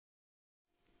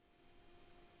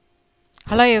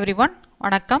Hello everyone,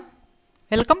 வணக்கம்.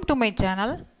 Welcome to my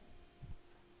channel.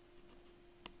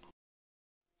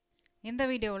 இந்த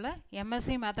வீடியோவில்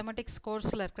M.Sc Mathematics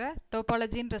கோர்ஸில் இருக்கிற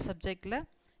டோபாலஜின்ற சப்ஜெக்டில்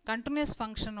கண்டினியூஸ்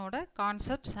ஃபங்க்ஷனோட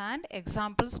கான்செப்ட்ஸ் அண்ட்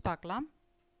எக்ஸாம்பிள்ஸ் பார்க்கலாம்.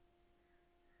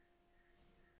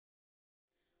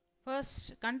 First,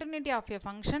 continuity of a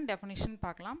function definition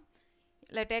பார்க்கலாம்.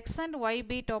 Let x and y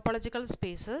be topological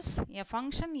spaces. A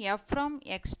function f from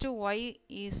x to y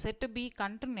is said to be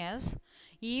continuous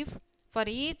if for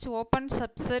each open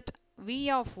subset V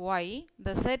of y,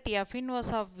 the set f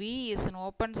inverse of V is an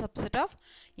open subset of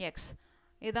x.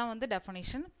 இதான் வந்து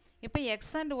definition. இப்போ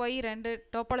x and y ரெண்டு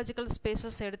topological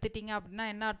spaces எடுத்துட்டிங்க அப்படின்னா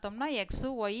என்ன அர்த்தம்னா x,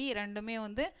 y ரெண்டுமே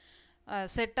வந்து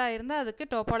செட்டாக இருந்தால் அதுக்கு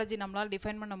topology நம்மளால்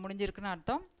டிஃபைன் பண்ண முடிஞ்சிருக்குன்னு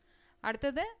அர்த்தம்.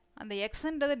 அடுத்தது அந்த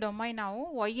எக்ஸ்ன்றது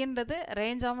டொமைனாகவும் ஒய்ன்றது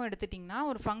ரேஞ்சாகவும் எடுத்துட்டிங்கன்னா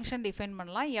ஒரு ஃபங்க்ஷன் டிஃபைன்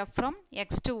பண்ணலாம். F from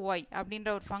X to Y அப்படின்ற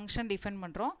ஒரு ஃபங்க்ஷன் டிஃபைன்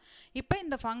பண்ணுறோம். இப்போ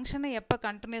இந்த ஃபங்க்ஷனை எப்போ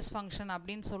கண்டினியூஸ் ஃபங்க்ஷன்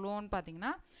அப்படின்னு சொல்லுவோம்னு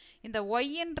பார்த்தீங்கன்னா இந்த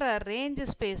ஒய்ன்ற ரேஞ்ச்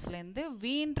ஸ்பேஸ்லேருந்து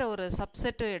வீன்ற ஒரு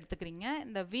சப்செட்டு எடுத்துக்கிறீங்க.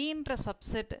 இந்த வீன்ற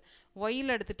சப்செட்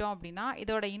ஒயில் எடுத்துட்டோம் அப்படின்னா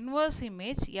இதோட inverse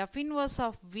image F inverse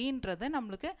of வீன்றது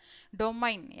நம்மளுக்கு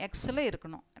டொமைன் எக்ஸில்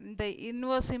இருக்கணும். இந்த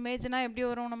இன்வர்ஸ் இமேஜ்னால் எப்படி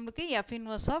வரும், நம்மளுக்கு எஃப்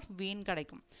இன்வர்ஸ் ஆஃப் வீன்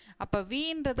கிடைக்கும். அப்போ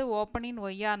வீன்றது ஓப்பன் இன்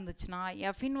ஒய்யாக இருந்துச்சுன்னா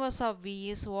F inverse of we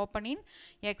is open in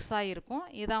எக்ஸாக இருக்கும்.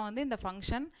 இதான் வந்து இந்த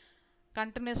ஃபங்க்ஷன்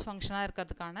கண்டினியூஸ் ஃபங்க்ஷனாக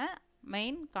இருக்கிறதுக்கான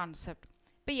மெயின் கான்செப்ட்.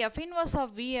 இப்போ எஃப் இன்வர்ஸ்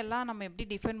ஆஃப் வி எல்லாம் நம்ம எப்படி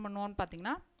டிஃபைன் பண்ணுவோம்னு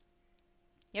பார்த்தீங்கன்னா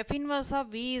F inverse of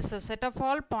we is a set of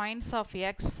all points of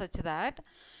x such that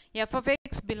f of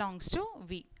x belongs to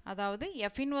v. அதாவது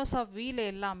f inverse of v ல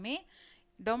எல்லாமே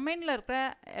டொமைனில் இருக்கிற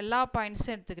எல்லா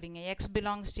பாயிண்ட்ஸும் எடுத்துக்கிறீங்க. x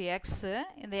belongs to x.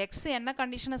 இந்த x என்ன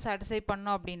கண்டிஷனை சாட்டிஸ்ஃபை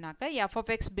பண்ணோம் அப்படின்னாக்கா f of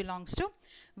x belongs to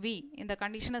v. இந்த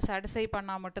கண்டிஷனை சாட்டிஸ்ஃபை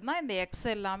பண்ணால் மட்டும்தான் இந்த x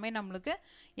எல்லாமே நம்மளுக்கு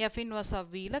f inverse of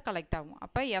v ல கலெக்ட் ஆகும்.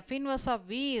 அப்போ f inverse of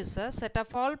v is a set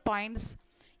of all points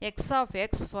x of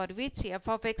x for which f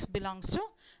of x belongs to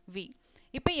v.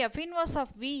 இப்போ f inverse of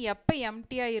v எப்போ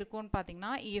எம்டியாக இருக்கும்னு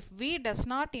பார்த்தீங்கன்னா if v does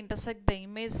not intersect the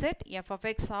image set f of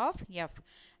x of f.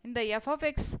 இந்த f of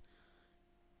x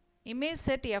image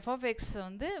set f of x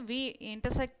வந்து v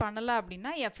intersect பண்ணலை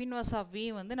அப்படின்னா f inverse of v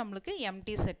வந்து நம்மளுக்கு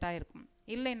எம்டி செட்டாக இருக்கும்.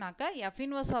 இல்லைனாக்கா f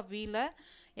inverse of v ல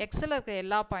xல இருக்கிற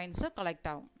எல்லா பாயிண்ட்ஸும் கலெக்ட்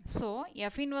ஆகும். So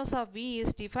f inverse of v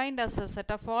is defined as a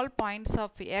set of all points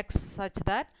of x such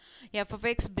that f of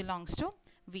x belongs to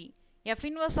v. f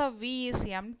inverse of v is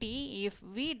empty if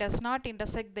v does not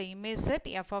intersect the image set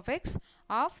f of x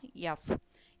of f.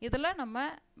 இதில் நம்ம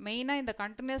மெயினாக இந்த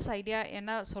continuous idea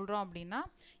என்ன சொல்கிறோம் அப்படின்னா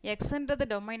எக்ஸ்ன்றது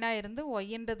டொமைனாக இருந்து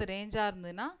ஒய்ன்றது ரேஞ்சாக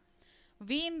இருந்ததுன்னா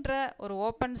வீன்ற ஒரு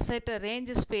ஓப்பன் செட்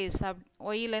ரேஞ்ச் ஸ்பேஸ்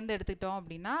ஒய்லேருந்து எடுத்துக்கிட்டோம்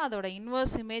அப்படின்னா அதோட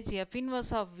inverse image F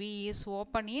inverse of we is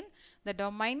open in the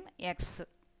domain X.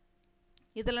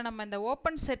 இதில் நம்ம இந்த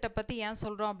ஓப்பன் செட்டை பற்றி ஏன்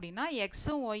சொல்கிறோம் அப்படின்னா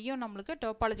எக்ஸும் ஒய்யும் நம்மளுக்கு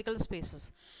டோபாலஜிக்கல் ஸ்பேசஸ்.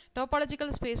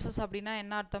 டோபாலஜிக்கல் ஸ்பேசஸ் அப்படின்னா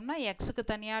என்ன அர்த்தம்னா எக்ஸுக்கு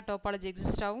தனியாக டோபாலஜி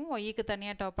எக்ஸிஸ்ட் ஆகும், ஒய்க்கு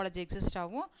தனியாக டோபாலஜி எக்ஸிஸ்ட்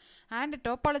ஆகும். அண்ட்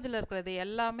டோபாலஜியில் இருக்கிறது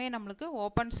எல்லாமே நம்மளுக்கு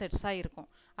ஓப்பன் செட்ஸாக இருக்கும்.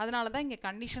 அதனால தான் இங்கே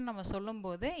கண்டிஷன் நம்ம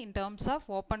சொல்லும்போது in terms of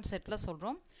open settle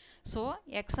சொல்கிறோம். So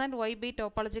X and Y B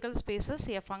topological spaces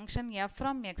a function F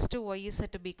from X to Y is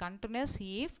set to be continuous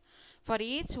if for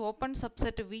each open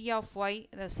subset v of y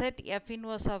the set f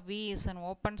inverse of v is an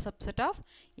open subset of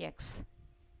x.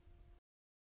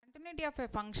 Continuity of a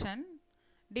function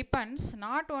depends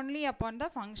not only upon the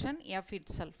function f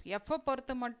itself. f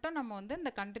பொறுத்து மட்டும் நம்ம வந்து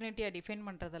இந்த continuity define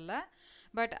பண்ணுறதில்ல,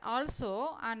 but also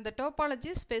and the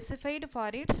topology specified for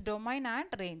its domain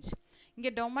and range.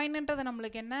 இங்கே டொமைன்ன்றது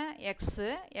நம்மளுக்கு என்ன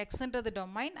எக்ஸ்ன்றது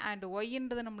domain and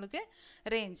ஒய்ன்றது நம்மளுக்கு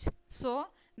ரேஞ்ச். ஸோ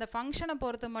இந்த ஃபங்க்ஷனை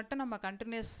பொறுத்து மட்டும் நம்ம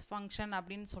கண்டினியூஸ் ஃபங்க்ஷன்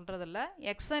அப்படின்னு சொல்கிறதில்ல,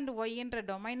 எக்ஸ் அண்ட் ஒய்ன்ற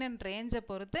டொமைன் அண்ட் ரேஞ்சை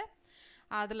பொறுத்து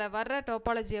அதில் வர்ற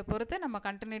டோபாலஜியை பொறுத்து நம்ம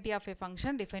continuity of A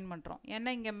function define பண்ணுறோம். ஏன்னா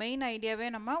இங்கே மெயின் ஐடியாவே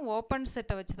நம்ம ஓப்பன்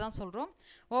செட்டை வச்சு தான் சொல்கிறோம்.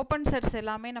 ஓப்பன் செட்ஸ்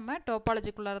எல்லாமே நம்ம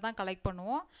டோபாலஜிக்குள்ளார தான் கலெக்ட்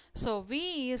பண்ணுவோம். So we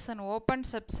is an open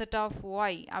subset of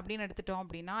Y அப்படின்னு எடுத்துட்டோம்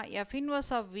அப்படின்னா F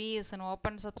inverse of we is an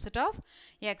open subset of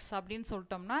X அப்படின்னு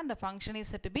சொல்லிட்டோம்னா இந்த function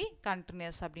is set to be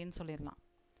continuous அப்படின்னு சொல்லிடலாம்.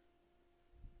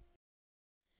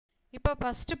 இப்போ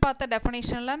ஃபஸ்ட்டு பார்த்த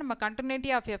டெஃபினேஷனில் நம்ம கண்டினியூட்டி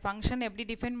ஆஃப் எ ஃபங்க்ஷன் எப்படி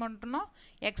டிஃபைன் பண்ணணும்,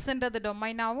 எக்ஸ்ன்றது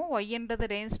டொமைனாகவும் ஒய்ன்றது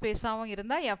ரேஞ்ச் ஸ்பேஸாகவும்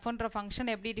இருந்தால் எஃப்ன்ற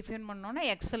ஃபங்க்ஷன் எப்படி டிஃபைன் பண்ணோன்னா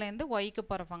எக்ஸ்லேருந்து ஒய்க்கு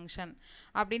போகிற ஃபங்க்ஷன்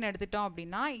அப்படின்னு எடுத்துட்டோம்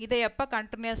அப்படின்னா இதை எப்போ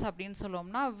கண்டினியூஸ் அப்படின்னு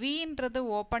சொல்லுவோம்னா வீன்றது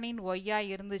ஓப்பன் இன்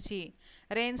ஒய்யாக இருந்துச்சு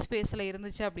ரேஞ்ச் ஸ்பேஸில்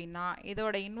இருந்துச்சு அப்படின்னா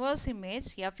இதோட inverse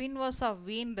image F inverse of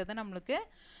வீன்றது நம்மளுக்கு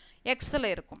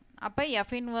எக்ஸில் இருக்கும். அப்போ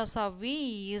F inverse of we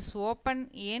is open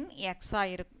in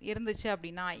எக்ஸாக இருந்துச்சு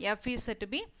அப்படின்னா F is set to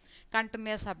be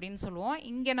continuous அப்படின்னு சொல்லுவோம்.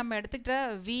 இங்கே நம்ம எடுத்துக்கிட்ட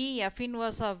V F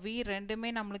inverse of we ரெண்டுமே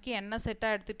நம்மளுக்கு என்ன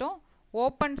செட்டாக எடுத்துக்கிட்டோம்,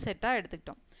 ஓப்பன் செட்டாக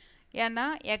எடுத்துக்கிட்டோம். ஏன்னா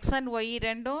x and y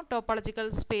ரெண்டும் topological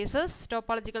spaces.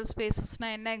 Topological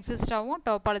spacesனால் என்ன எக்ஸிஸ்ட் ஆகும்?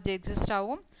 டோபாலஜி எக்ஸிஸ்ட்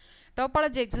ஆகும்.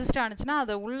 டோபாலஜி எக்ஸிஸ்ட் ஆனிச்சுன்னா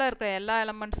அது உள்ளே இருக்கிற எல்லா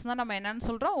எலமெண்ட்ஸ் தான் நம்ம என்னன்னு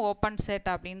சொல்கிறோம்? ஓப்பன் செட்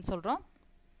அப்படின்னு சொல்கிறோம்.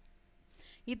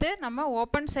 இது நம்ம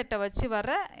ஓப்பன் செட்டை வச்சு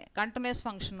வர கண்டினியூஸ்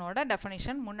ஃபங்க்ஷனோட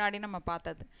டெஃபினிஷன் முன்னாடி நம்ம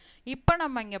பார்த்தது. இப்போ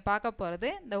நம்ம இங்கே பார்க்க போகிறது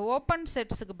இந்த ஓப்பன்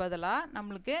செட்ஸுக்கு பதிலாக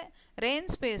நம்மளுக்கு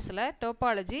ரேஞ்ச் ஸ்பேஸில்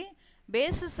டோபாலஜி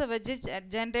பேசிஸை வச்சு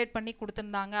ஜென்ரேட் பண்ணி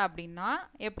கொடுத்துருந்தாங்க அப்படின்னா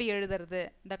எப்படி எழுதுறது,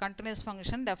 இந்த கண்டினியூஸ்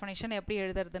ஃபங்க்ஷன் டெஃபினிஷன் எப்படி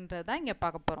எழுதுறதுன்றது தான் இங்கே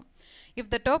பார்க்க போகிறோம்.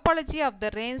 If the topology of the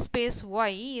range space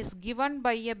y is given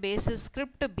by a basis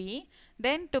script b,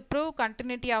 then to prove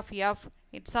continuity of f,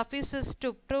 it suffices to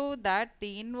prove that the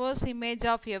inverse image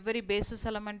of every basis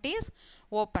element is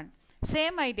open.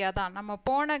 Same idea தான், நம்ம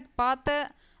பார்த்த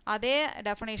அதே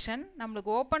definition. நம்மளுக்கு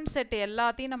open set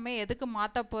எல்லாத்தையும் நம்ம எதுக்கு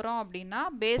மாற்ற போகிறோம் அப்படின்னா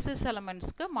பேசிஸ்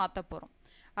எலமெண்ட்ஸ்க்கு மாற்ற போகிறோம்.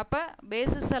 அப்போ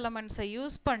பேசிஸ் எலமெண்ட்ஸை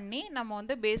யூஸ் பண்ணி நம்ம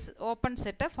வந்து ஓப்பன்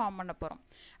செட்டை ஃபார்ம் பண்ண போகிறோம்.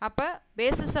 அப்போ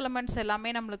பேசிஸ் எலமெண்ட்ஸ் எல்லாமே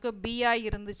நம்மளுக்கு பியாக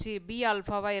இருந்துச்சு, பி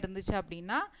ஆல்ஃபாவாக இருந்துச்சு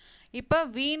அப்படின்னா இப்போ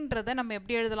வீன்றதை நம்ம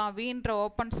எப்படி எழுதலாம்? வீன்ற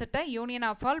ஓப்பன் செட்டை யூனியன்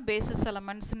ஆஃப் ஆல் பேசிஸ்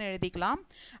எலமெண்ட்ஸ்னு எழுதிக்கலாம்.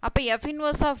 அப்போ எஃப்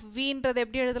இன்வர்ஸ் ஆஃப் வீன்றது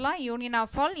எப்படி எழுதலாம்? Union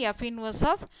of all F inverse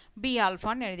of B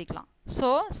ஆல்ஃபான்னு எழுதிக்கலாம். So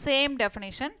same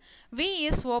definition, we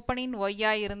is open in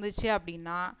ஒய்யாக இருந்துச்சு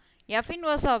அப்படின்னா F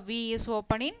inverse of we is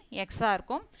open in எக்ஸாக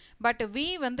இருக்கும். பட் வி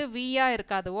வந்து வியாக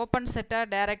இருக்காது, ஓப்பன் செட்டாக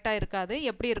டைரெக்டாக இருக்காது.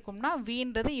 எப்படி இருக்கும்னா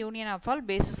வின்றது யூனியன் ஆஃப் ஆல்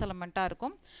பேசிஸ் எலமெண்ட்டாக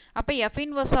இருக்கும். அப்போ எஃப்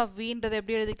இன்வர்ஸ் ஆஃப் வின்றது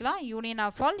எப்படி எழுதிக்கலாம்? Union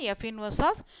of all F inverse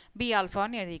of B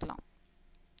ஆல்ஃபான்னு எழுதிக்கலாம்.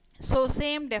 ஸோ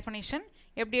சேம் டெஃபினிஷன்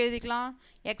எப்படி எழுதிக்கலாம்?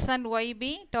 x and y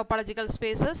be topological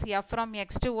spaces, f from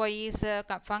x to y is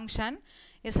a function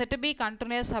is said to be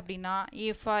continuous அப்படின்னா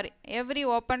if for every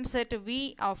open set v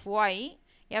of y,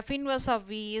 f inverse of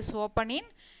v is open in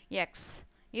x.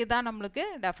 இதுதான் நம்மளுக்கு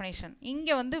definition.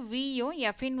 இங்கே வந்து வியும்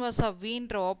F inverse of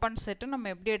வின்ற open செட்டும் நம்ம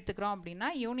எப்படி எடுத்துக்கிறோம் அப்படின்னா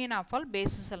union of all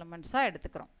basis எலமெண்ட்ஸாக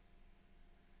எடுத்துக்கிறோம்.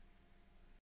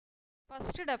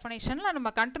 ஃபஸ்ட்டு டெஃபினேஷனில் நம்ம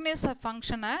கண்டினியூஸ்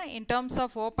ஃபங்க்ஷனை in terms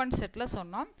of open settle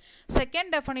சொன்னோம்.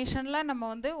 செகண்ட் டெஃபினேஷனில் நம்ம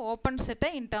வந்து ஓப்பன் செட்டை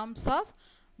இன் டேர்ம்ஸ் ஆஃப்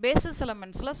பேசிஸ்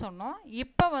எலமெண்ட்ஸில் சொன்னோம்.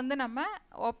 இப்போ வந்து நம்ம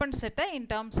ஓப்பன் செட்டை இன்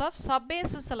டேர்ம்ஸ் ஆஃப்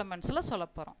சப்பேசிஸ் எலமெண்ட்ஸில் சொல்ல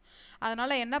போகிறோம்.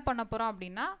 அதனால் என்ன பண்ண போகிறோம்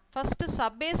அப்படின்னா ஃபஸ்ட்டு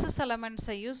சப்பேசிஸ்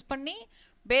எலமெண்ட்ஸை யூஸ் பண்ணி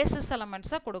பேசிஸ்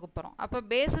எலமெண்ட்ஸை கொடுக்க போகிறோம். அப்போ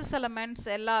பேசிஸ் எலமெண்ட்ஸ்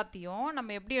எல்லாத்தையும்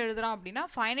நம்ம எப்படி எழுதுகிறோம் அப்படின்னா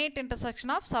ஃபைனைட்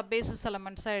இன்டர்செக்ஷன் ஆஃப் சப்பேசிஸ்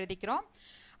எலமெண்ட்ஸாக எழுதிக்கிறோம்.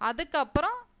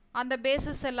 அதுக்கப்புறம் அந்த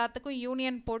பேசிஸ் எல்லாத்துக்கும்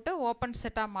யூனியன் போட்டு ஓப்பன்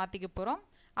செட்டாக மாற்றிக்க போகிறோம்.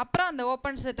 அப்புறம் அந்த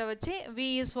ஓப்பன் செட்டை வச்சு வி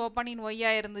இஸ் ஓப்பன் இன்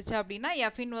ஒய்யாக இருந்துச்சு அப்படின்னா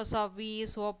F inverse of we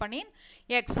is open in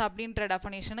X அப்படின்ற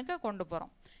டெஃபினேஷனுக்கு கொண்டு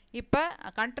போகிறோம். இப்போ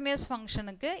கண்டினியூஸ்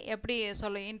ஃபங்க்ஷனுக்கு எப்படி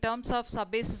சொல்ல இன் டேர்ம்ஸ் ஆஃப்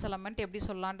சப்பேசிஸ் எலமெண்ட் எப்படி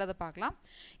சொல்லலான்றதை பார்க்கலாம்.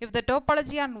 If the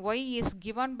topology on Y is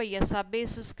given by a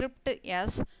சப்பேசிஸ் script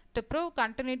S to prove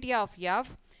continuity of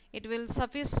F, it will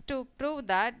suffice to prove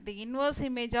that the inverse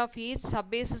image of each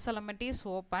subbasis element is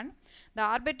open. The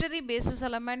arbitrary basis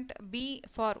element B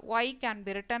for y can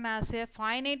be written as a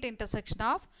finite intersection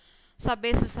of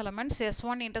subbasis elements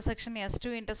S1 intersection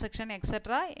S2 intersection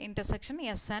etc. intersection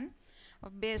Sn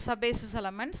subbasis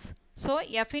elements. So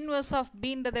F inverse of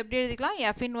B ன்றது எப்படி எழுதிக்கலாம்?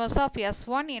 F inverse of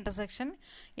S1 intersection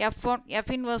F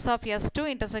inverse of S2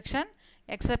 intersection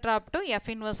etc. up to F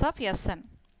inverse of Sn.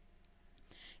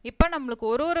 இப்போ நம்மளுக்கு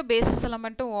ஒரு basis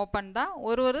எலமெண்ட்டும் open தான்,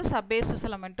 ஒரு சப்பேசிஸ்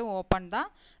எலமெண்ட்டும் open தான்.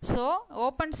 So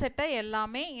open செட்டை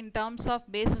எல்லாமே இன் டேர்ம்ஸ் ஆஃப்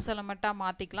பேசிஸ் எலமெண்ட்டாக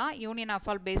மாற்றிக்கலாம், யூனியன் ஆஃப்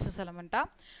ஆல் பேசிஸ் எலமெண்ட்டாக.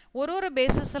 ஒரு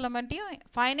பேசிஸ் எலமெண்ட்டையும்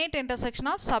ஃபைனைட்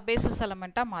இன்டர்செக்ஷன் ஆஃப் சப்பேசிஸ்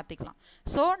எலமெண்ட்டாக மாற்றிக்கலாம்.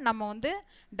 ஸோ நம்ம வந்து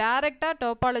டைரெக்டாக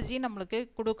டோபாலஜி நம்மளுக்கு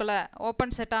கொடுக்கல,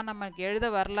 ஓப்பன் செட்டாக நமக்கு எழுத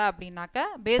வரல அப்படின்னாக்க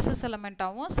பேசிஸ்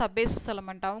எலமெண்ட்டாகவும் சப்பேசிஸ்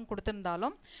எலமெண்ட்டாகவும்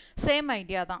கொடுத்துருந்தாலும் சேம்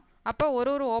ஐடியா தான். அப்போ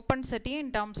ஒரு open செட்டையும்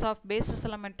in terms of basis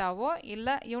எலமெண்ட்டாவோ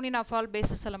இல்லை யூனியன் ஆஃப் ஆல்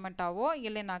பேசிஸ் எலமெண்ட்டாவோ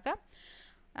இல்லைனாக்கா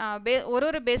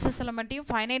ஒரு பேசிஸ் எலமெண்ட்டையும்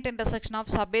ஃபைனைட் இன்டர்செக்ஷன்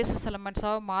ஆஃப் சப்பேசிஸ்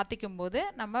எலமெண்ட்ஸாக மாற்றிக்கும் போது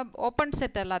நம்ம ஓப்பன்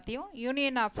செட் எல்லாத்தையும்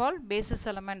union of all basis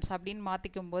elements அப்படின்னு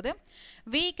மாற்றிக்கும் போது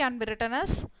we can be written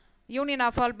as union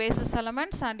of all basis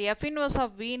elements and F inverse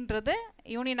of வின்றது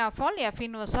union of all F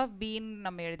inverse of பின்னு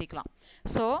நம்ம எழுதிக்கலாம்.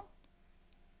 So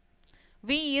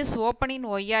V is open in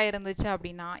y இருந்துச்சு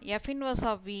அப்படின்னா F inverse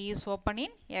of V is open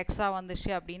in x வந்துச்சு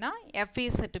அப்படின்னா F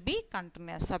is said to be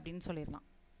continuous அப்படின்னு சொல்லிடலாம்.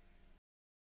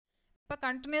 இப்போ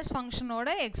continuous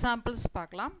ஃபங்க்ஷனோட examples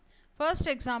பார்க்கலாம். ஃபர்ஸ்ட்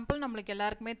எக்ஸாம்பிள் நம்மளுக்கு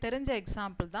எல்லாருக்குமே தெரிஞ்ச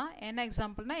எக்ஸாம்பிள் தான். என்ன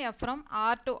எக்ஸாம்பிள்னா f from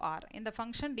r to r. இந்த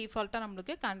ஃபங்க்ஷன் டிஃபால்ட்டாக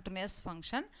நம்மளுக்கு கண்டினியூஸ்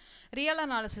ஃபங்க்ஷன். ரியல்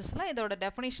அனாலிசிஸில் இதோட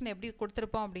டெஃபினிஷன் எப்படி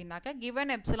கொடுத்துருப்போம் அப்படின்னாக்கா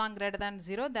given epsilon greater than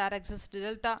 0 there exists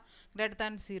delta greater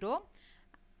than 0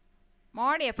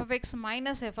 mod f of x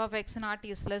minus f of x naught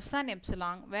is less than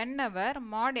epsilon whenever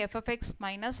mod f of x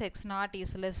minus x naught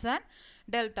is less than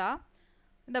delta.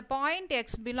 the point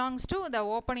x belongs to the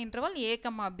open interval a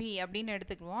comma b அப்படின்னு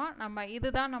எடுத்துக்குவோம். நம்ம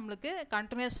இதுதான் நம்மளுக்கு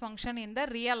continuous function in the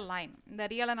real line. இந்த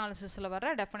real analysisல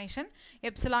வர definition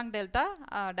epsilon delta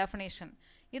definition.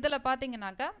 இதில்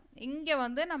பார்த்தீங்கன்னாக்கா இங்கே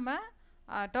வந்து நம்ம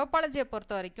டோபாலஜியை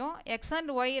பொறுத்த வரைக்கும் எக்ஸ் அண்ட்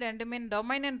ஒய் ரெண்டுமே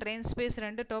டொமைன் அண்ட் ரேஞ்ச் ஸ்பேஸ்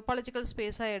ரெண்டு டோபாலஜிக்கல்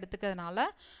ஸ்பேஸாக எடுத்துக்கிறதுனால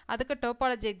அதுக்கு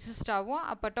டோபாலஜி எக்ஸிஸ்ட் ஆகும்.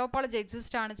 அப்போ டோபாலஜி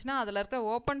எக்ஸிஸ்ட் ஆனிச்சுன்னா அதில் இருக்கிற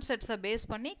ஓப்பன் செட்ஸை பேஸ்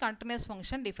பண்ணி கண்டினியூஸ்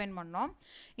ஃபங்க்ஷன் டிஃபைன் பண்ணோம்.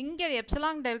 இங்கே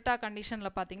எப்சிலான் டெல்டா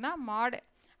கண்டிஷனில் பார்த்தீங்கன்னா mod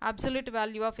absolute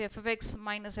value of f of x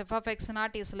minus f of x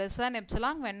naught is less than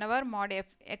epsilon whenever mod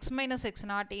x minus x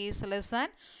naught is less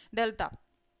than delta.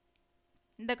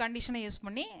 இந்த கண்டிஷனை use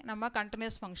பண்ணி நம்ம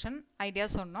continuous function idea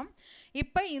சொன்னோம்.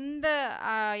 இப்போ இந்த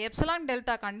epsilon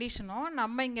delta கண்டிஷனும்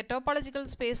நம்ம இங்கே topological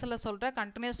ஸ்பேஸில் சொல்கிற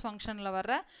கண்டினியூஸ் ஃபங்க்ஷனில்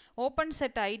வர ஓப்பன்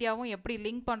செட் ஐடியாவும் எப்படி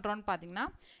லிங்க் பண்ணுறோன்னு பார்த்தீங்கன்னா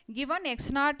given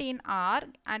x naught in R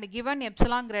and given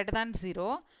epsilon greater than 0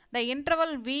 the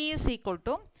interval v is equal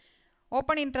to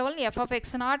open interval f of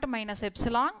x naught minus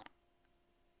epsilon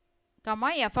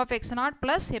comma f of x naught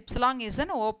plus epsilon is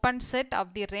an open set of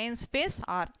the range space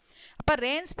R. அப்போ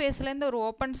range ஸ்பேஸ்லேருந்து ஒரு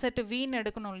open set வீன்னு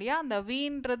எடுக்கணும் இல்லையா, அந்த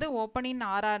வீன்றது open in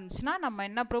ஆராக இருந்துச்சுன்னா நம்ம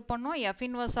என்ன prove பண்ணோம், F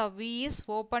inverse of we is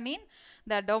open in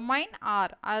the domain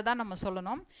R, அதுதான் நம்ம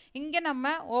சொல்லணும். இங்கே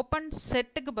நம்ம ஓப்பன்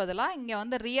செட்டுக்கு பதிலாக இங்கே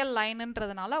வந்து ரியல்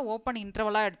லைனுன்றதுனால ஓப்பன்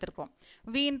இன்டர்வலாக எடுத்துருக்கோம்.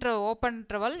 வீன்ற ஓப்பன்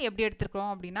இன்டர்வல் எப்படி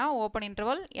எடுத்துருக்கோம் அப்படின்னா open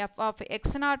interval F of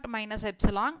X naught minus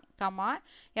epsilon comma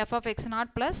f of x naught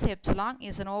plus epsilon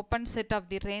is an open set of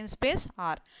the range space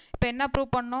R. இப்போ என்ன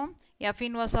ப்ரூவ் பண்ணோம், f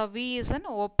inverse of v is an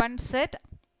open set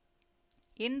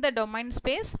in the domain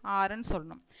space R ன்னு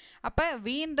சொல்லணும். அப்போ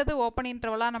vன்றது open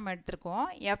இன்டர்வலாக நம்ம எடுத்திருக்கோம்.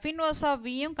 f inverse of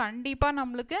vயும் கண்டிப்பாக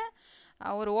நம்மளுக்கு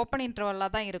ஒரு ஓப்பன்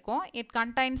இன்டர்வலாக தான் இருக்கும். It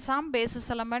contains some basis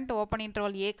element open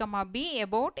interval a comma b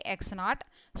about x naught.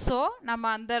 So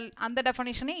நம்ம அந்த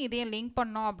டெஃபனிஷனையும் இதையும் லிங்க்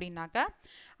பண்ணோம் அப்படின்னாக்கா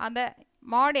அந்த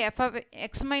mod f of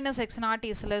x minus x naught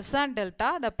is less than delta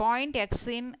the point x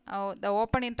in the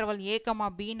open interval a comma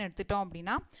b ன்னு எடுத்துட்டோம்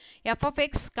அப்படின்னா f of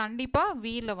x கண்டிப்பாக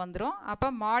vல வந்துடும். அப்போ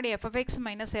mod f of x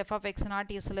minus f of x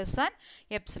naught is less than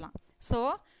epsilon. So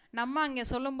நம்ம அங்கே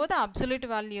சொல்லும்போது absolute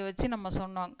value வச்சு நம்ம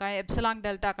சொன்னோம் எப்சிலான்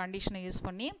டெல்டா கண்டிஷனை யூஸ்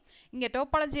பண்ணி. இங்கே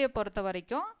டோபாலஜியை பொறுத்த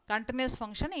வரைக்கும் continuous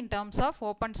function in terms of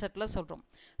open settle சொல்கிறோம்.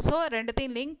 ஸோ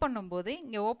ரெண்டுத்தையும் லிங்க் பண்ணும்போது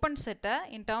இங்கே ஓப்பன் செட்டை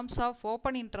இன் டேர்ம்ஸ் ஆஃப்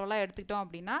ஓப்பன் இன்டர்வலாக எடுத்துக்கிட்டோம்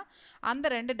அப்படின்னா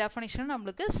அந்த ரெண்டு டெஃபனிஷனும்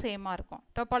நம்மளுக்கு சேமாக இருக்கும்.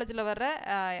 டோபாலஜியில் வர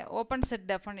ஓப்பன்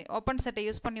செட்டை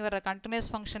யூஸ் பண்ணி வர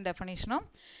கண்டினியூஸ் ஃபங்க்ஷன் டெஃபனிஷனும்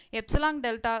எப்சிலான்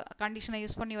டெல்டா கண்டிஷனை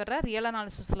யூஸ் பண்ணி வர ரியல்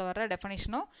அனாலிசிஸில் வர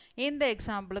டெஃபனிஷனும் இந்த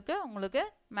எக்ஸாம்பிளுக்கு உங்களுக்கு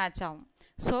மேட்ச் ஆகும்.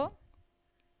 So,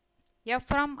 f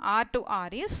from R to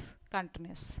R is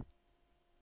continuous.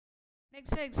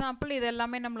 Next example, இது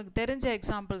எல்லாமே நம்மளுக்கு தெரிஞ்ச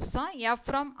examples தான். f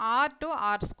from R to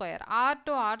R square. R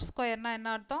to R square னா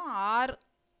என்ன அர்த்தம்?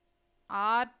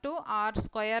 R to R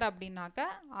square அப்படின்னாக்க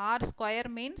R square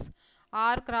means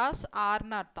R cross R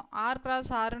ன்னு அர்த்தம். R cross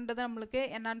R ன்றது நம்மளுக்கு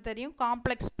என்னன்னு தெரியும்,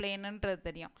 காம்ப்ளெக்ஸ் பிளேன்ன்றது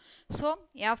தெரியும். So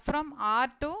f from R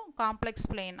to complex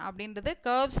plane அப்படின்றது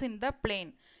curves in the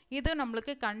plane. இது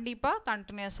நம்மளுக்கு கண்டிப்பாக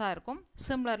கண்டினியூஸாக இருக்கும்.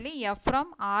 Similarly f from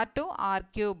R to R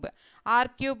cube. R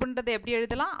cubeன்றது எப்படி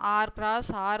எழுதலாம், R cross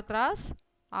R cross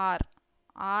R.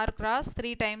 R cross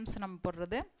 3 times நம்ம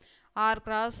போடுறது. R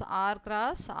cross R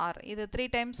cross R. இது 3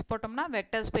 times போட்டோம்னா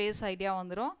வெக்டர் ஸ்பேஸ் ஐடியா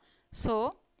வந்துடும். So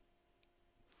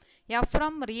f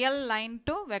from real line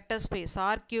to vector space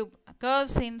R cube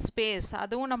curves in space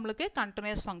அதுவும் நம்மளுக்கு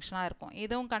continuous ஃபங்க்ஷனாக இருக்கும்.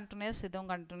 இதுவும் continuous,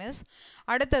 இதுவும் continuous.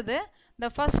 அடுத்தது the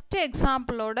first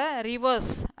exampleோட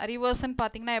ரிவர்ஸ்ன்னு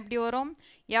பார்த்தீங்கன்னா எப்படி வரும்,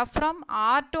 f from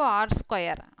R to R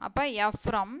square. அப்போ f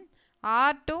from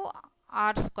R to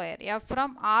R square. f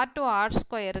from R to R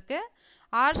squareக்கு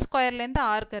R ஸ்கொயர்லேருந்து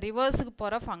ஆர்க்கு ரிவர்ஸுக்கு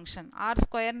போகிற function. R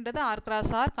ஸ்கொயர்ன்றது R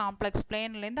cross R complex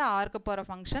பிளேன்லேருந்து ஆர்க்கு போகிற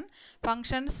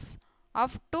functions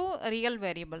of two real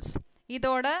variables.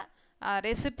 இதோட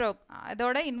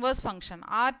இதோட inverse function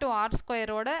R to R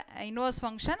square ஓட inverse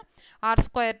function R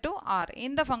square to R.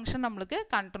 இந்த function நம்மளுக்கு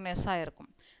கண்டினியூஸாக இருக்கும்.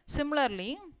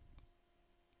 Similarly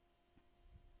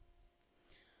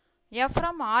f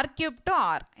from R cube to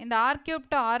R. இந்த R cube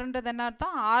to Rன்றது என்ன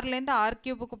அர்த்தம், Rலேருந்து R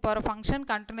cubeக்கு போகிற ஃபங்க்ஷன்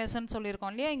கண்டினியூஸ்ன்னு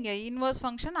சொல்லியிருக்கோம் இல்லையா. இங்கே inverse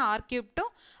function R cube to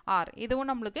R. இதுவும்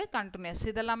நம்மளுக்கு கண்டினியூஸ்.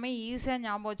 இதெல்லாமே ஈஸியாக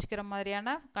ஞாபகம் வச்சுக்கிற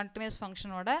மாதிரியான continuous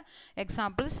ஃபங்க்ஷனோட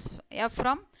examples. f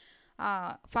from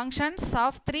functions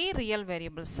of 3 real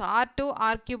variables. R to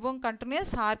R cube continuous,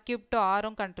 R cube to R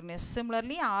continuous.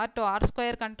 Similarly, R to R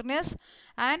square continuous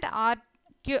and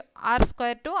R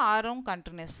square to R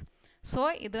continuous. So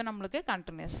இது நம்மளுக்கு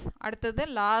continuous. அடுத்தது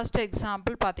last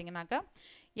example பார்த்தீங்கன்னாக்கா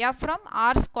f from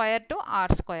r square to r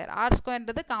square. r square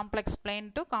is complex plane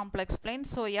to complex plane.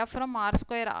 So f from r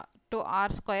square to r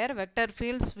square vector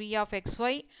fields v of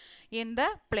xy in the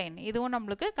plane. இதுவும்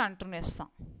நம்மளுக்கு continuous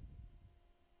தான்.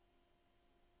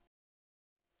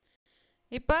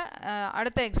 இப்போ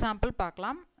அடுத்த example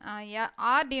பார்க்கலாம்.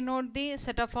 R denote the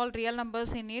set of all real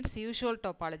numbers in its usual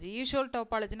topology. usual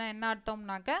topologyனா என்ன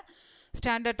அர்த்தம்னாக்க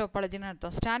standard டோபாலஜின்னு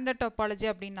அர்த்தம். Standard topology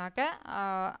அப்படின்னாக்க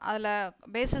அதில்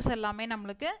பேசிஸ் எல்லாமே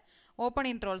நம்மளுக்கு ஓப்பன்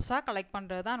இன்ட்ரோல்ஸாக கலெக்ட்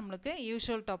பண்ணுறது தான் நம்மளுக்கு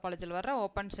யூஷுவல் டோபாலஜியில் வர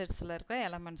ஓப்பன் செட்ஸில் இருக்கிற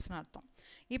எலமெண்ட்ஸ்னு அர்த்தம்.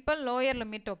 இப்போ லோயர்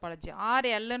லிமிட் டோபாலஜி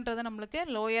RLன்றது நம்மளுக்கு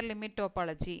லோயர் லிமிட்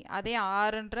டோபாலஜி. அதே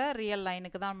Rன்ற ரியல்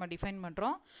லைனுக்கு தான் நம்ம டிஃபைன்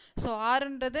பண்ணுறோம். So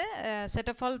Rன்றது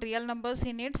set of all real numbers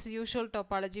in it's usual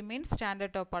topology means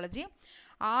standard topology.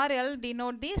 RL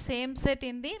denote the same set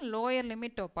in the lower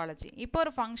limit topology. இப்போ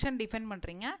ஒரு function define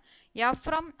பண்ணுறீங்க f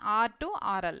from R to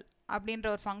RL அப்படின்ற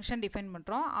ஒரு function define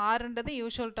பண்ணுறோம். Rன்றது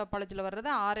usual டோபாலஜியில் வர்றது,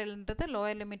 RLன்றது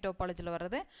lower limit டோபாலஜியில்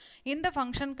வர்றது. இந்த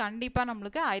function கண்டிப்பாக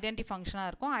நம்மளுக்கு ஐடென்டி ஃபங்க்ஷனாக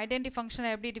இருக்கும். ஐடென்டி ஃபங்க்ஷனை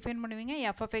எப்படி டிஃபைன் பண்ணுவீங்க?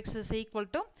 f of x is equal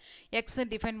to x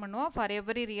define பண்ணுவோம். ஃபார்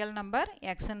எவ்ரி ரியல் நம்பர்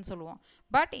எக்ஸ்ன்னு சொல்லுவோம்.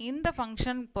 பட் இந்த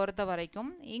ஃபங்க்ஷன் பொறுத்த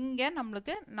வரைக்கும் இங்கே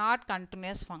நம்மளுக்கு நாட்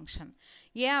கண்டினியூஸ் ஃபங்க்ஷன்.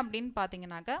 ஏன் அப்படின்னு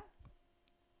பார்த்தீங்கன்னாக்கா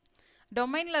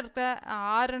டொமைனில் இருக்கிற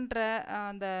ஆறுன்ற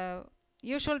அந்த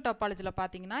யூஷுவல் டோபாலஜியில்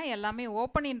பார்த்தீங்கன்னா எல்லாமே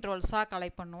ஓப்பன் இன்ட்ரோல்ஸாக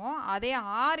கலெக்ட் பண்ணுவோம். அதே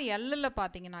RLல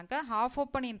பார்த்தீங்கன்னாக்கா ஹாஃப்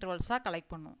ஓப்பன் இன்ட்ரோல்ஸாக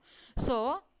கலெக்ட் பண்ணுவோம். So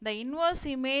the inverse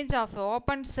image of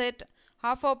open set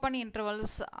half open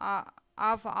intervals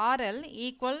of RL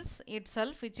equals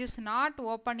itself which is not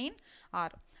open in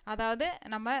R. அதாவது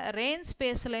நம்ம ரேஞ்ச்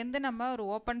ஸ்பேஸ்லேருந்து நம்ம ஒரு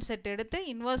ஓப்பன் செட் எடுத்து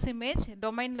இன்வர்ஸ் இமேஜ்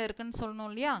டொமைனில் இருக்குன்னு சொல்லணும்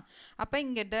இல்லையா? அப்போ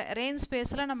இங்கே ரேஞ்ச்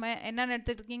ஸ்பேஸில் நம்ம என்னென்னு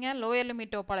எடுத்துக்கிட்டீங்க? லோயர்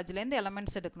லிமிட் டோபாலஜிலேருந்து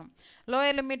எலமெண்ட்ஸ் எடுக்கணும்.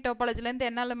 லோயர் லிமிட் டோபாலஜிலேருந்து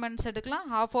என்ன எலமெண்ட்ஸ் எடுக்கலாம்?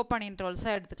 ஹாஃப் ஓப்பன்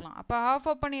இன்ட்ரோல்ஸாக எடுத்துக்கலாம். அப்போ ஹாஃப்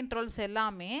ஓப்பன் இன்ட்ரோல்ஸ்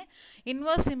எல்லாமே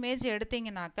இன்வர்ஸ் இமேஜ்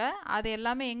எடுத்திங்கனாக்கா அது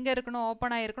எல்லாமே எங்கே இருக்கணும்?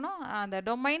 ஓப்பனாக இருக்கணும், அந்த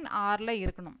டொமைன் ஆரில்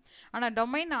இருக்கணும். ஆனால்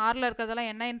டொமைன் ஆரில்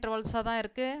இருக்கிறதெல்லாம் என்ன இன்ட்ரோல்ஸாக தான்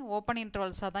இருக்குது? ஓப்பன்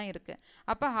இன்ட்ரோல்ஸாக தான் இருக்குது.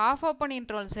 அப்போ ஹாஃப் ஓப்பன்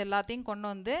இன்ட்ரோல்ஸ் எல்லாத்தையும் கொண்டு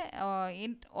வந்து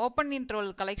ஓப்பன் இன்ட்ரோல்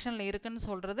கலெக்ஷனில் இருக்குன்னு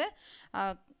சொல்கிறது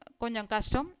கொஞ்சம்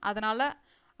கஷ்டம். அதனால்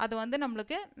அது வந்து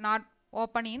நம்மளுக்கு நாட்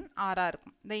ஓப்பன் இன் ஆராக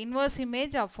இருக்கும். த inverse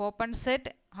image of open set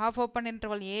half open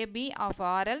interval AB of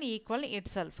RL equal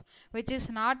itself which is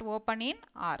not open in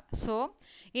R. So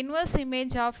inverse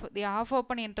image of the half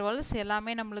open intervals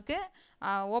எல்லாமே நம்மளுக்கு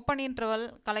ஓப்பன் இன்டர்வல்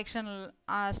கலெக்ஷன்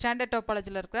ஸ்டாண்டர்ட்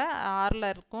டோபாலஜியில் இருக்கிற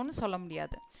ஆரில் இருக்கும்னு சொல்ல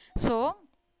முடியாது. So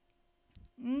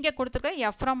இங்கே கொடுத்துருக்க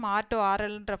f from R to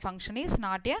RLன்ற function is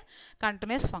not a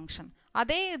continuous function.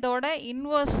 அதே இதோட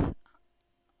இன்வர்ஸ்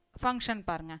ஃபங்க்ஷன்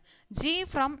பாருங்கள், G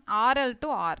from RL to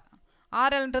R.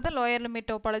 RLன்றது lower limit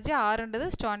topology, Rன்றது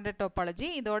standard topology.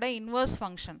 இதோட இன்வர்ஸ்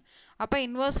ஃபங்க்ஷன். அப்போ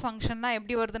இன்வர்ஸ் ஃபங்க்ஷன்னா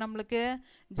எப்படி வருது நம்மளுக்கு?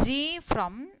 G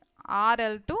from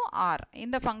RL to R.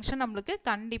 இந்த ஃபங்க்ஷன் நம்மளுக்கு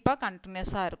கண்டிப்பாக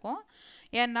கண்டினியூஸாக இருக்கும்.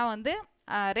 ஏன்னா வந்து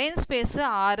ரேஞ்ச் ஸ்பேஸு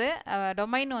R,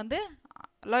 டொமைன் வந்து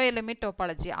lower limit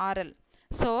topology RL.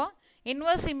 So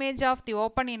inverse image of the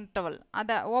open interval,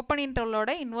 அந்த ஓப்பன்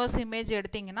இன்டர்வலோட இன்வர்ஸ் இமேஜ்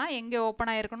எடுத்திங்கன்னா எங்கே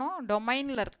ஓப்பனாக இருக்கணும்?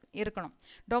 டொமைனில் இருக்கணும்.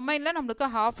 டொமைனில் நம்மளுக்கு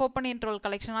ஹாஃப் ஓப்பன் இன்டர்வல்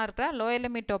கலெக்ஷனாக இருக்கிற லோயர்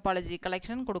லிமிட் டோபாலஜி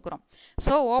கலெக்ஷன் கொடுக்குறோம்.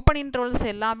 ஸோ ஓப்பன் இன்டர்வல்ஸ்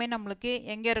எல்லாமே நம்மளுக்கு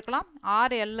எங்கே இருக்கலாம்?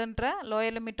 RLன்ற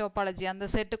லோயர் லிமிட் டோபாலஜி அந்த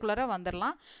செட்டுக்குள்ளே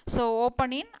வந்துடலாம். ஸோ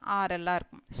ஓப்பன் இன் RLஆக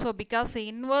இருக்கும். So because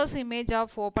inverse image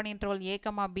of open interval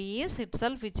A, B is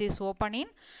itself which is open in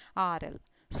RL.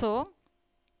 So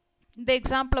இந்த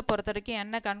எக்ஸாம்பிளை பொறுத்த வரைக்கும்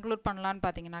என்ன கன்க்ளூட் பண்ணலான்னு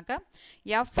பார்த்தீங்கன்னாக்கா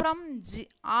f from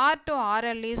R to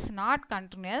RL is not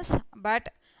continuous but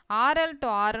RL to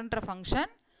Rன்ற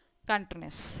function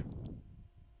continuous.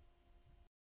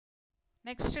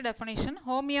 Next definition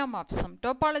ஹோமியோமார்ஃபிசம்.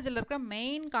 டோபாலஜியில் இருக்கிற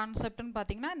main கான்செப்ட்னு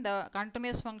பார்த்தீங்கன்னா இந்த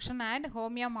continuous function and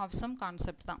ஹோமியோமார்ஃபிசம்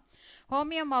concept தான்.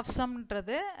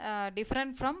 ஹோமியோமார்ஃபிசம்ன்றது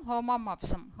டிஃப்ரெண்ட் ஃப்ரம்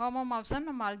ஹோமோமார்ஃபிசம். ஹோமோமார்ஃபிசம்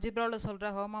நம்ம அல்ஜிப்ராவில்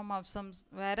சொல்கிற ஹோமோமார்ஃபிசம்ஸ்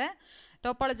வேறு,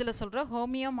 டோபாலஜியில் சொல்கிற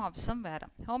ஹோமியோமார்ஃபிசம் வேறு.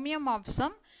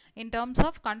 ஹோமியோமார்ஃபிசம் இன் டேர்ம்ஸ்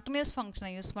ஆஃப் கண்டினியூஸ்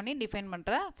ஃபங்க்ஷனை யூஸ் பண்ணி டிஃபைன்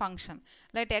பண்ணுற function.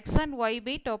 Let x and y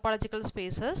be topological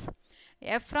spaces.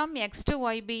 f from x to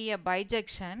y be a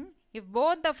bijection if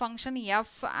both the function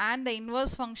f and the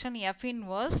inverse function f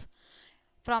inverse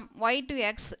from y to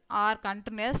x are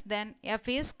continuous, then f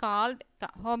is called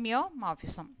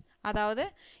homeomorphism. அதாவது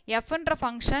fன்ற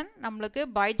function நம்மளுக்கு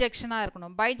பைஜெக்ஷனாக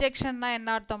இருக்கணும். பைஜெக்ஷன்னா என்ன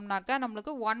அர்த்தம்னாக்கா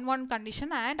நம்மளுக்கு 1-1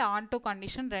 condition and on2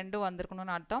 condition ரெண்டும்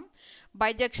வந்திருக்கணும்னு அர்த்தம்.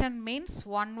 Bijection means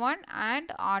 1-1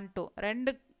 and on2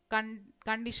 ரெண்டு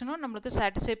கண்டிஷனும் நம்மளுக்கு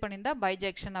satisfy பண்ணியிருந்தா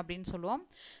பைஜெக்ஷன் அப்படின்னு சொல்லுவோம்.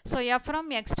 So f from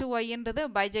x to yன்றது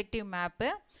bijective map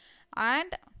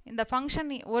and இந்த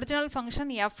function original function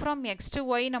f from x to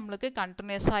y நம்மளுக்கு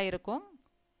கண்டினியூஸாக இருக்கும்.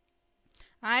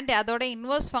 அண்ட் அதோட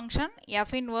inverse function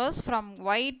F inverse from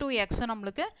Y to X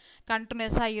நம்மளுக்கு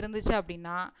கண்டினியூஸாக இருந்துச்சு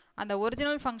அப்படின்னா அந்த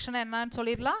ஒரிஜினல் ஃபங்க்ஷனை என்னன்னு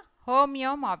சொல்லிடலாம்,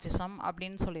 ஹோமியோமார்ஃபிசம்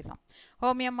அப்படின்னு சொல்லிடலாம்.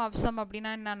 ஹோமியோமார்ஃபிசம் அப்படின்னா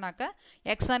என்னன்னாக்கா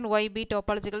X and Y B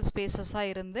topological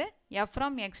ஸ்பேசஸாக இருந்து F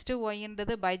from X to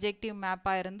ஒய்ன்றது bijective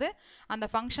மேப்பாக இருந்து அந்த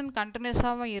ஃபங்க்ஷன்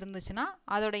கண்டினியூஸாகவும் இருந்துச்சுன்னா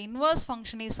அதோட inverse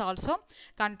function is also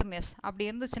continuous. அப்படி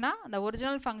இருந்துச்சுன்னா அந்த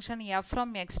original function F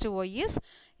from X to Y is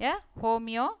a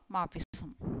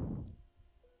ஹோமியோமார்ஃபிசம்.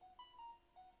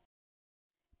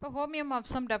 இப்போ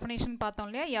ஹோமியோமார்ஃபிசம் டெஃபினேஷன் பார்த்தோம்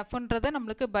இல்லையா, எஃப்ன்றது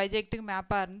நம்மளுக்கு பைஜெக்டிவ்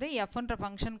மேப்பாக இருந்து எஃப்ன்ற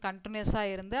ஃபங்க்ஷன்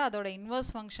கண்டினியூஸாக இருந்து அதோட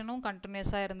இன்வர்ஸ் ஃபங்க்ஷனும்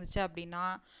கண்டினியூஸாக இருந்துச்சு அப்படின்னா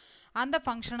அந்த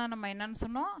ஃபங்க்ஷனை நம்ம என்னென்னு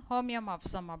சொன்னோம்,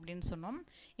 ஹோமியோமார்ஃபிசம் அப்படின்னு சொன்னோம்.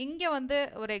 இங்கே வந்து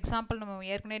ஒரு எக்ஸாம்பிள் நம்ம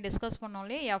ஏற்கனவே டிஸ்கஸ் பண்ணோம்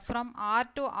இல்லையா, எஃப் ஃப்ரம்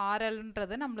ஆர் டு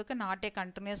ஆர்எல்ன்றது நம்மளுக்கு not a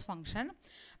continuous function.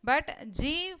 But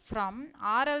G from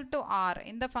RL to R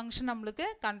இந்த ஃபங்க்ஷன் நம்மளுக்கு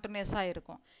கண்டினியூஸாக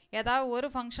இருக்கும். ஏதாவது ஒரு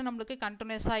ஃபங்க்ஷன் நம்மளுக்கு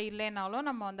கண்டினியூஸாக இல்லைனாலும்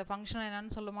நம்ம அந்த ஃபங்க்ஷனை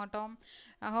என்னென்னு சொல்ல மாட்டோம்,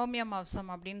 ஹோமியோமார்ஃபிசம்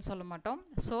அப்படின்னு சொல்ல மாட்டோம்.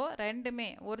 ஸோ ரெண்டுமே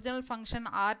original function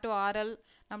R to RL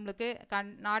நம்மளுக்கு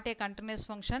not a continuous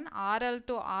function, RL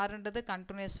to ஆர்ன்றது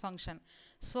continuous function.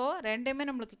 So ரெண்டுமே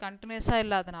நம்மளுக்கு கண்டினியூஸாக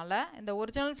இல்லாதனால இந்த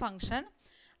original function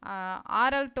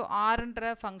RL to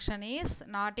ஆர்ன்ற function is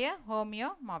not a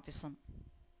ஹோமியோமார்ஃபிசம்.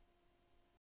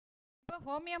 இப்போ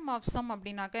ஹோமியோமார்ஃபிசம்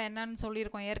அப்படின்னாக்கா என்னன்னு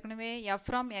சொல்லியிருக்கோம் ஏற்கனவே, எஃப்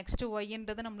ஃப்ரம் எக்ஸ் டு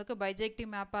ஒய்ன்றது நம்மளுக்கு பைஜெக்டிவ்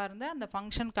மேப்பாக இருந்து அந்த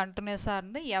ஃபங்க்ஷன் கண்டினியூஸாக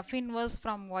இருந்து F inverse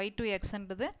from Y to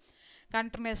எக்ஸ்ன்றது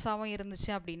கண்டினியூஸாகவும் இருந்துச்சு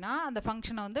அப்படின்னா அந்த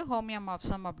ஃபங்க்ஷனை வந்து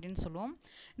ஹோமியோமார்ஃபிசம் அப்படின்னு சொல்லுவோம்.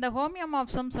 இந்த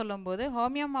ஹோமியோமார்ஃபிசம் சொல்லும்போது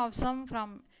ஹோமியோமார்ஃபிசம்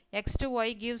from x to y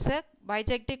gives a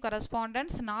bijective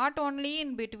correspondence not only in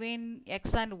between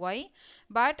x and y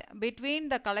but between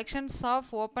the collections of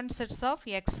open sets of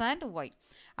x and y.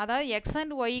 அதாவது x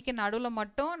and yக்கு நடுவில்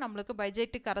மட்டும் நம்மளுக்கு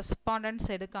பைஜெக்டிவ் கரஸ்பாண்டன்ஸ்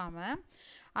எடுக்காமல்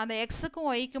அந்த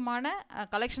எக்ஸுக்கும் ஒய்க்குமான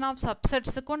கலெக்ஷன் ஆஃப்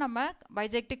சப்செட்ஸுக்கும் நம்ம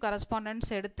bijective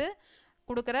correspondence எடுத்து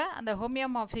கொடுக்குற அந்த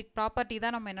ஹோமியோமார்ஃபிக் ப்ராப்பர்ட்டி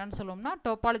தான் நம்ம என்னென்னு சொல்லுவோம்னா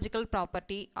டோபாலஜிக்கல்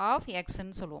ப்ராப்பர்ட்டி ஆஃப்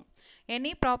எக்ஸ்ன்னு சொல்லுவோம்.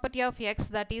 Any property of x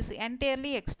that is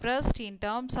entirely expressed in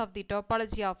terms of the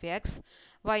topology of x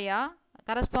via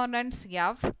correspondence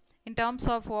f in terms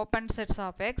of open sets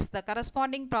of x, the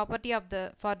corresponding property of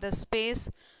for the space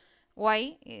y,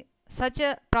 such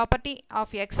a property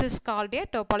of x is called a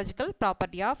topological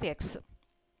property of x.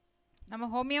 நம்ம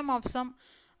ஹோமியோமார்ஃபிசம்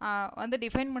வந்து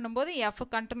define பண்ணும்போது F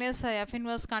continuous F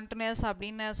inverse continuous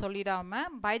அப்படின்னு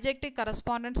சொல்லிடாமல் bijective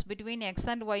correspondence between X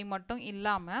and Y மட்டும்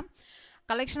இல்லாமல்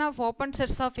collection of open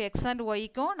sets of X and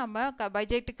ஒய்க்கும் நம்ம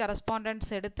bijective correspondence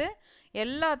எடுத்து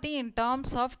எல்லாத்தையும் in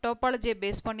terms of டோபாலஜியை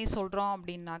base பண்ணி சொல்கிறோம்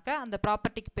அப்படின்னாக்கா அந்த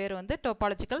ப்ராப்பர்ட்டிக்கு பேர் வந்து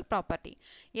டோபாலஜிக்கல் ப்ராப்பர்ட்டி.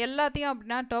 எல்லாத்தையும்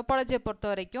அப்படின்னா டோபாலஜியை பொறுத்த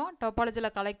வரைக்கும் டோபாலஜியில்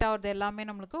கலெக்ட் ஆகிறது எல்லாமே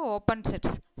நம்மளுக்கு open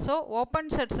sets. So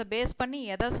open செட்ஸை base பண்ணி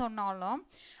எதை சொன்னாலும்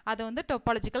அது வந்து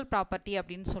டோபாலஜிக்கல் ப்ராப்பர்ட்டி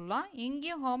அப்படின்னு சொல்லலாம்.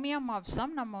 இங்கேயும்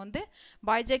ஹோமியோமார்ஃபிசம் நம்ம வந்து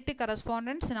bijective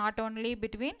correspondence not only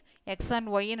between X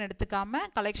and ஒய்ன்னு எடுத்துக்காமல்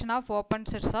collection of open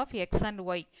sets of X and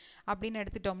Y அப்படின்னு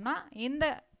எடுத்துட்டோம்னா இந்த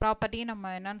ப்ராப்பர்ட்டியை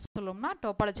நம்ம என்னன்னு சொல்லுவோம்னா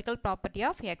டோபாலஜிக்கல் ப்ராப்பர்ட்டி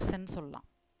ஆஃப் எக்ஸ்ன்னு சொல்லலாம்.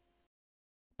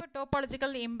 இப்போ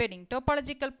டோபாலஜிக்கல் இம்பெடிங்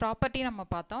டோபாலஜிக்கல் ப்ராப்பர்ட்டி நம்ம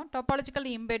பார்த்தோம். டோபாலஜிக்கல்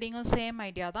இம்பெடிங்கும் சேம்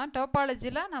ஐடியா தான்.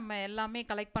 டோபாலஜியில் நம்ம எல்லாமே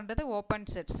கலெக்ட் பண்ணுறது ஓப்பன்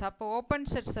செட்ஸ். அப்போ ஓப்பன்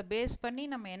செட்ஸை பேஸ் பண்ணி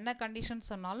நம்ம என்ன கண்டிஷன்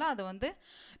சொன்னாலும் அது வந்து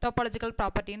டோபாலஜிக்கல்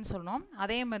ப்ராப்பர்ட்டின்னு சொல்லணும்.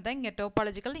 அதே மாதிரி தான் இங்கே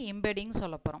டோபாலஜிக்கல் இம்பெடிங்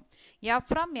சொல்ல போகிறோம். F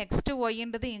from X to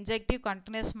ஒய்ன்றது injective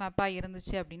continuous மேப்பாக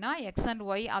இருந்துச்சு அப்படின்னா எக்ஸ் அண்ட்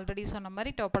ஒய் ஆல்ரெடி சொன்ன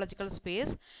மாதிரி டோபாலஜிக்கல்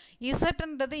ஸ்பேஸ்.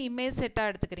 இசட்ன்றது இமேஜ்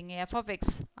செட்டாக எடுத்துக்கிறீங்க எஃப் ஆஃப்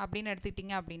எக்ஸ் அப்படின்னு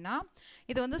எடுத்துக்கிட்டிங்க அப்படின்னா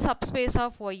இது வந்து சப்ஸ்பேஸ்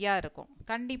ஆஃப் ஒய்யாக இருக்கும்.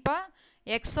 கண்டிப்பாக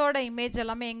எக்ஸோட இமேஜ்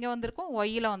எல்லாமே எங்கே வந்திருக்கும்,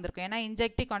 ஒய்யில் வந்திருக்கும். ஏன்னா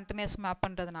இன்ஜெக்டிவ் கண்டினியூஸ் மேப்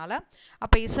பண்ணுறதுனால.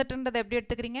 அப்போ இசட்ன்றது எப்படி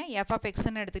எடுத்துக்கிறீங்க, எஃப் ஆஃப்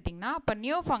எக்ஸ்ன்னு எடுத்துக்கிட்டிங்கன்னா அப்போ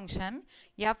நியூ ஃபங்க்ஷன்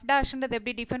எஃப் டேஷ்ன்றது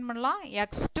எப்படி டிஃபைன் பண்ணலாம்,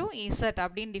 எக்ஸ் டு இசட்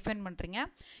அப்படின்னு டிஃபைன் பண்ணுறீங்க.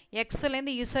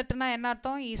 எக்ஸ்லேருந்து இசட்னா என்ன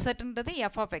அர்த்தம், இசட்ன்றது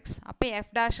எஃப் ஆஃப் எக்ஸ். அப்போ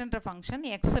எஃப் டேஷ்ன்ற ஃபங்க்ஷன்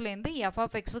எக்ஸ்லேருந்து எஃப்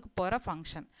ஆஃப் எக்ஸுக்கு போகிற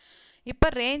ஃபங்க்ஷன். இப்போ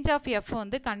ரேஞ்ச் ஆஃப் எஃப்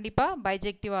வந்து கண்டிப்பாக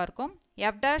பைஜெக்டிவாக இருக்கும்.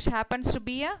 F dash happens to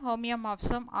be a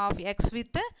ஹோமியோமார்ஃபிசம் of X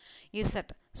with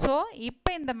Z. So இப்போ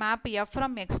இந்த map F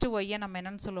from X to ஒய்யை நம்ம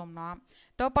என்னென்னு சொல்லுவோம்னா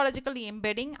topological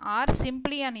இம்பெடிங் R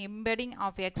simply and இம்பெடிங்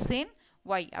of X in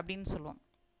Y அப்படின்னு சொல்லுவோம்.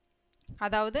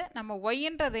 அதாவது நம்ம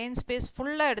ஒய்ன்ற ரேஞ்ச் ஸ்பேஸ்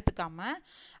ஃபுல்லாக எடுத்துக்காமல்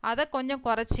அதை கொஞ்சம்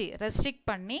குறைச்சி ரெஸ்ட்ரிக்ட்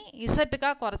பண்ணி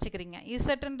இசட்டுக்காக குறைச்சிக்கிறீங்க.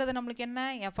 இசட்டுன்றது நம்மளுக்கு என்ன,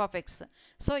 F of X.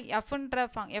 So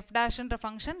F டேஷ்ன்ற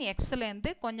function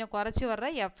எக்ஸ்லேருந்து கொஞ்சம் குறைச்சி வர்ற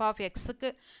எஃப் ஆஃப்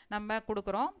எக்ஸுக்கு நம்ம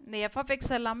கொடுக்குறோம். இந்த எஃப் ஆஃப்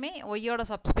எக்ஸ் எல்லாமே ஒய்யோட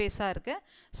சப்ஸ்பேஸாக இருக்குது.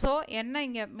 ஸோ என்ன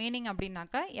இங்கே மீனிங்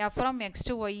அப்படின்னாக்கா F from X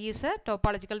to Y is a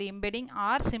topological இம்பெடிங்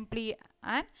R simply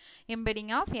and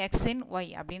இம்பெடிங் of X in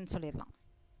Y அப்படின்னு சொல்லிடலாம்.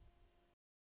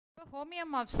 இப்போ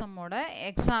ஹோமியோமார்ஃபிசமோட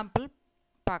எக்ஸாம்பிள்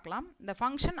பார்க்கலாம். இந்த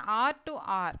function R to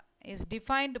R is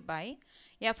defined by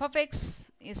f of x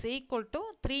is equal to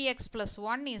 3x plus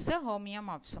 1 is a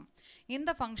homeomorphism. இந்த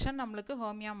function நம்மளுக்கு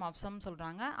homeomorphism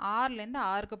சொல்றாங்க. R லேந்து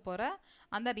R க்கு போற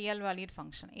அந்த real valued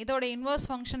function. இதோட inverse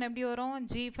function எப்படி வரும்?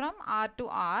 G from R to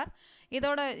R.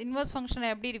 இதோட inverse function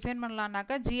எப்படி define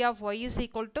பண்ணலாம்னாக்க g of y is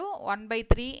equal to 1 by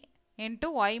 3 into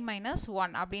y minus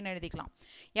 1 அப்படின்னு எழுதிக்கலாம்.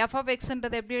 f of x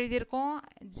ன்றது எப்படி எழுதியிருக்கோம்?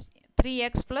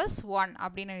 3x plus 1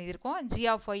 அப்படின்னு எழுதியிருக்கோம். g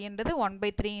of y ன்றது 1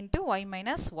 by 3 into y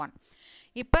minus 1.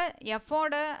 இப்போ f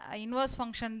ஓட inverse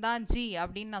function தான் g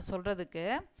அப்படின்னு நான் சொல்றதுக்கு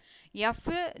f,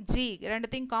 g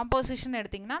ரெண்டுத்தையும் காம்போசிஷன்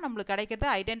எடுத்திங்கன்னா நம்மளுக்கு கிடைக்கிறது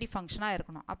ஐடென்டி ஃபங்க்ஷனாக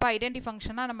இருக்கணும். அப்போ ஐடென்டி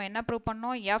ஃபங்க்ஷனாக நம்ம என்ன ப்ரூவ்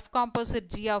பண்ணோம்? f composite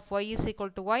g of y is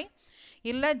equal to y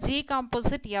இல்லை g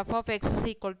composite f of x is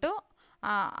equal to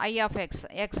I of x,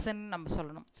 xன்னு நம்ம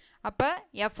சொல்லணும். அப்போ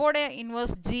f ஓட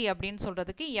இன்வர்ஸ் g அப்படின்னு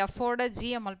சொல்கிறதுக்கு f ஓட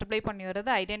g மல்டிப்ளை பண்ணி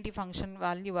வர்றது ஐடென்டி ஃபங்க்ஷன்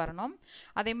வேல்யூ வரணும்.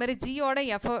 அதே மாதிரி g ஓட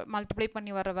f மல்டிப்ளை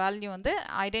பண்ணி வர வேல்யூ வந்து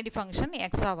ஐடென்டி ஃபங்க்ஷன்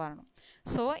x-ஆக வரணும்.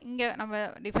 ஸோ இங்கே நம்ம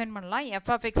டிஃபைன் பண்ணலாம். f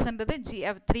of x-ன்றது g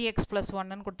 3x plus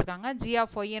 1ன்னு கொடுத்துருக்காங்க. g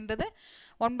of y-ன்றது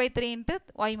 1 by 3 into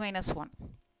y minus 1.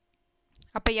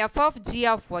 அப்போ f of g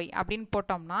of y அப்படின்னு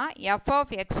போட்டோம்னா f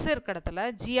of x இருக்கிற இடத்துல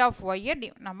g of y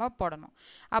நம்ம போடணும்.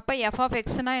 அப்போ f of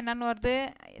xனா என்னன்னு வருது?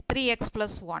 3x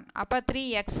plus 1. அப்போ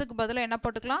 3xக்கு பதிலாக என்ன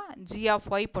போட்டுக்கலாம்? g of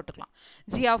y போட்டுக்கலாம்.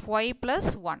 g of y plus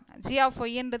 1. g of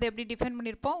y-ன்றது எப்படி டிஃபைன்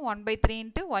பண்ணியிருப்போம்? 1 by 3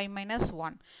 into y minus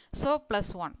 1. So plus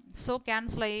 1. So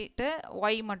cancel ஆகிட்டு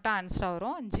y மட்டும் ஆன்சராக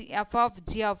வரும். f of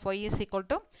g of y is equal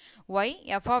to y.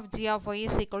 f of g of y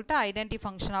is equal to identity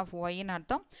function of y ன்னு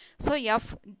அர்த்தம். So f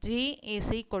g is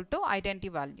equal to identity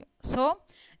value. So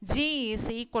g is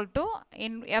equal to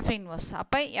f inverse.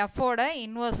 அப்போ f ஓட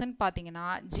இன்வர்ஸ்ன்னு பார்த்தீங்கன்னா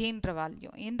gன்ற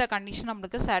value. இந்த condition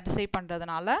நம்மளுக்கு satisfy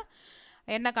பண்ணுறதுனால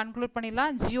என்ன conclude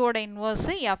பண்ணிடலாம்? g ஓட இன்வர்ஸ்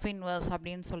f இன்வர்ஸ்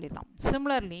அப்படின்னு சொல்லிடலாம்.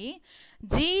 Similarly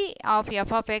g of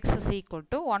f of x is equal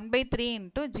to 1 by 3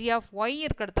 into g of y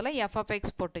இருக்கிறதுல f of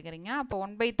x போட்டுக்கிறீங்க. அப்போ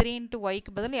 1 by 3 into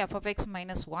yக்கு பதில் f of x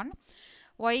minus 1.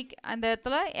 y அந்த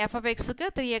இடத்துல f of xக்கு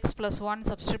 3x plus 1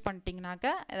 substitute பண்ணிட்டீங்கனாக்க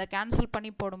இதை cancel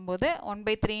பண்ணி போடும்போது 1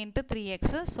 by 3 into 3x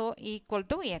so equal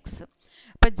to x.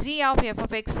 இப்போ g of f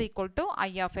of x equal to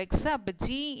I of x. அப்போ g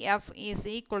f is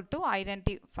equal to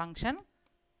identity function.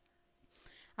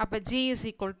 அப்போ g is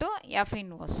equal to f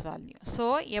inverse value. So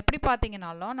எப்படி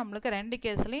பார்த்தீங்கன்னாலும் நம்மளுக்கு ரெண்டு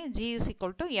கேஸ்லையும் g is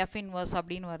equal to f inverse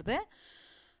அப்படின்னு வருது.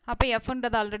 அப்போ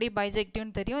fன்றது already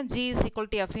பைஜெக்டிவ்னு தெரியும். g is equal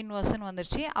to f inverseன்னு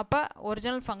வந்துருச்சு. அப்போ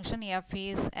original function f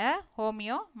is a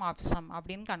homeomorphism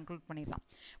அப்படின்னு கன்க்ளூட் பண்ணிடலாம்.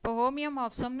 இப்போ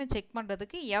homeomorphismனு செக்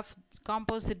பண்ணுறதுக்கு f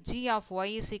composite g of y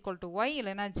is equal to y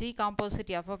இல்லைனா g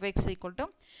composite f of x equal to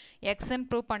xன்னு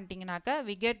prove பண்ணிட்டீங்கனாக்க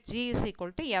we get g is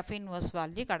equal to f inverse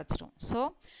value கிடச்சிடும். So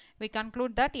we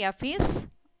conclude that f is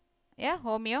a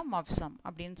homeomorphism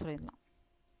அப்படின்னு சொல்லிடலாம்.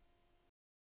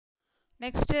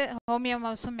 Next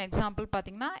homeomorphism example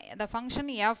பார்த்தீங்கன்னா the function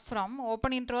f from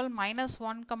open interval minus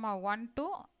 1, 1 to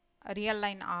real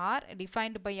line r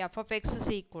defined by f of x is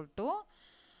equal to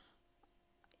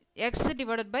x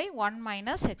divided by 1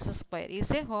 minus x square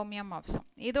is a homeomorphism.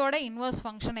 இதோட inverse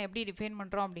function எப்படி define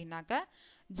பண்ணுறோம் அப்படின்னாக்க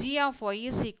g of y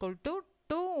is equal to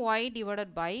 2y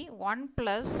divided by 1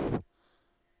 plus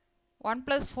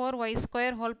 4y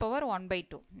square whole power 1 by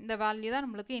 2. இந்த value தான்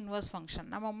நம்மளுக்கு inverse function.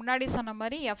 நம்ம முன்னாடி சொன்ன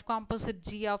மாதிரி f composite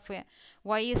g of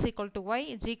y is equal to y,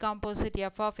 g composite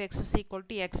f of x is equal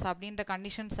to x அப்படின்ற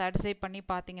condition satisfy பண்ணி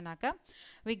பார்த்தீங்கன்னாக்க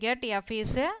we get f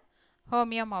is a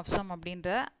homeomorphism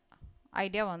அப்படின்ற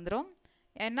ஐடியா வந்துடும்.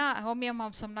 ஏன்னா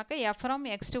homeomorphismனாக்க f from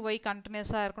x to y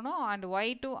கண்டினியூஸாக இருக்கணும் and y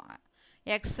to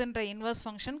xன்ற inverse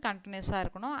function கண்டினியூஸாக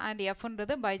இருக்கணும் அண்ட்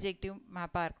fன்றது பைஜெக்டிவ்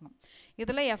மேப்பாக இருக்கணும்.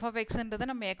 இதில் f of xன்றது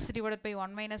நம்ம x divided by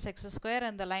 1 minus x square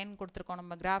அந்த லைன் கொடுத்துருக்கோம்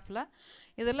நம்ம கிராஃபில்.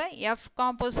 இதில் f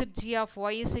composite g of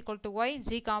y is equal to y,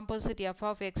 g composite f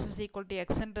of x is equal to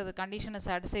xன்றது கண்டிஷனை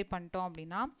சாட்டிஸ்ஃபை பண்ணிட்டோம்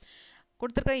அப்படின்னா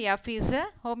கொடுத்துருக்கிற f is a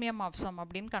homeomorphism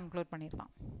அப்படின்னு கன்க்ளூட்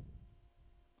பண்ணிடலாம்.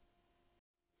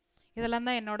 இதெல்லாம்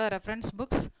தான் என்னோட reference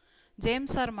books.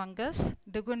 James R மங்கஸ்,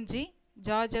 டுகுன்ஜி,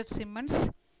 George F Simmons,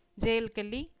 JL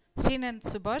Kelly, ஸ்ரீநந்த்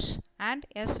சுபாஷ் அண்ட்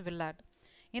எஸ் வில்லார்ட்.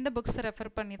 இந்த புக்ஸை ரெஃபர்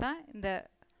பண்ணி தான் இந்த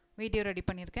வீடியோ ரெடி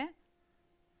பண்ணியிருக்கேன்.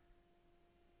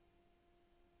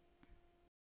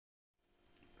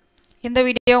 இந்த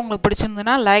வீடியோ உங்களுக்கு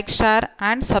பிடிச்சிருந்ததுன்னா like, share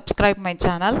and subscribe my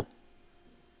channel.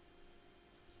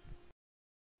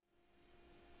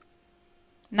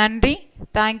 நன்றி.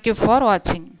 தேங்க்யூ ஃபார்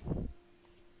வாட்சிங்.